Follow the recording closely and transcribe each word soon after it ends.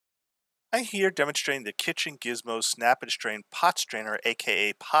I'm here demonstrating the Kitchen Gizmo Snap and Strain Pot Strainer,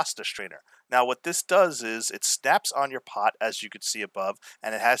 aka Pasta Strainer. Now, what this does is it snaps on your pot, as you can see above,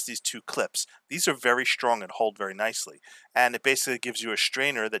 and it has these two clips. These are very strong and hold very nicely. And it basically gives you a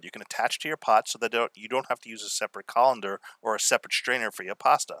strainer that you can attach to your pot so that you don't have to use a separate colander or a separate strainer for your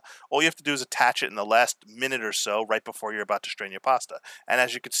pasta. All you have to do is attach it in the last minute or so, right before you're about to strain your pasta. And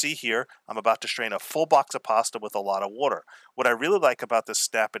as you can see here, I'm about to strain a full box of pasta with a lot of water. What I really like about this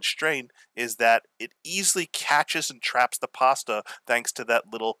snap and strain is that it easily catches and traps the pasta thanks to that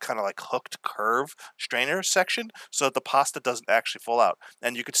little kind of like hooked curve strainer section so that the pasta doesn't actually fall out.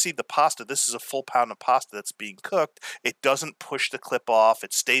 And you can see the pasta, this is a full pound of pasta that's being cooked. It doesn't push the clip off,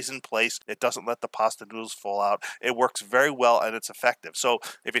 it stays in place, it doesn't let the pasta noodles fall out. It works very well and it's effective. So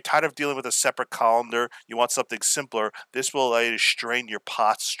if you're tired of dealing with a separate colander, you want something simpler, this will allow you to strain your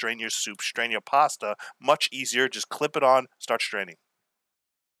pots, strain your soup, strain your pasta much easier. Just clip it on, start straining.